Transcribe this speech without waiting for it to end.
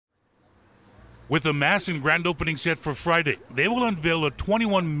With a mass and grand opening set for Friday, they will unveil a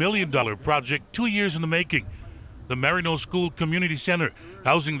 $21 million project 2 years in the making. The MARYKNOLL School Community Center,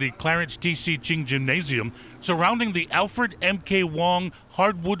 housing the Clarence T.C. Ching Gymnasium, surrounding the Alfred M.K. Wong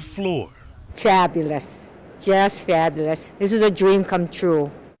hardwood floor. Fabulous, just fabulous. This is a dream come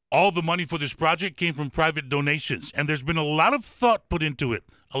true. All the money for this project came from private donations, and there's been a lot of thought put into it,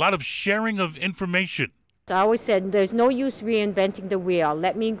 a lot of sharing of information. I always said there's no use reinventing the wheel.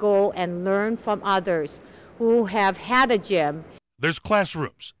 Let me go and learn from others who have had a gym. There's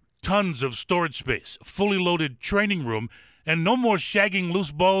classrooms, tons of storage space, fully loaded training room, and no more shagging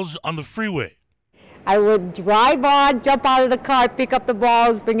loose balls on the freeway. I would drive on, jump out of the car, pick up the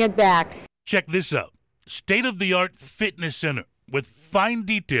balls, bring it back. Check this out. State-of-the-art fitness center with fine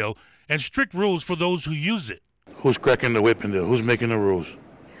detail and strict rules for those who use it. Who's cracking the whip in there? Who's making the rules?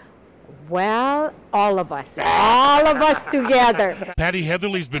 Well, all of us together. Patty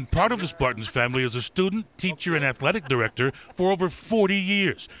Heatherly's been part of the Spartans family as a student, teacher, and athletic director for over 40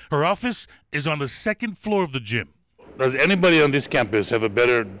 years. Her office is on the second floor of the gym. Does anybody on this campus have a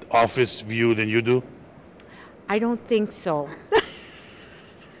better office view than you do? I don't think so.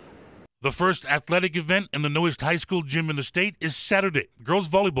 The first athletic event in the newest high school gym in the state is Saturday. Girls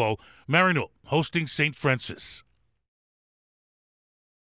volleyball, MARYKNOLL hosting St. Francis.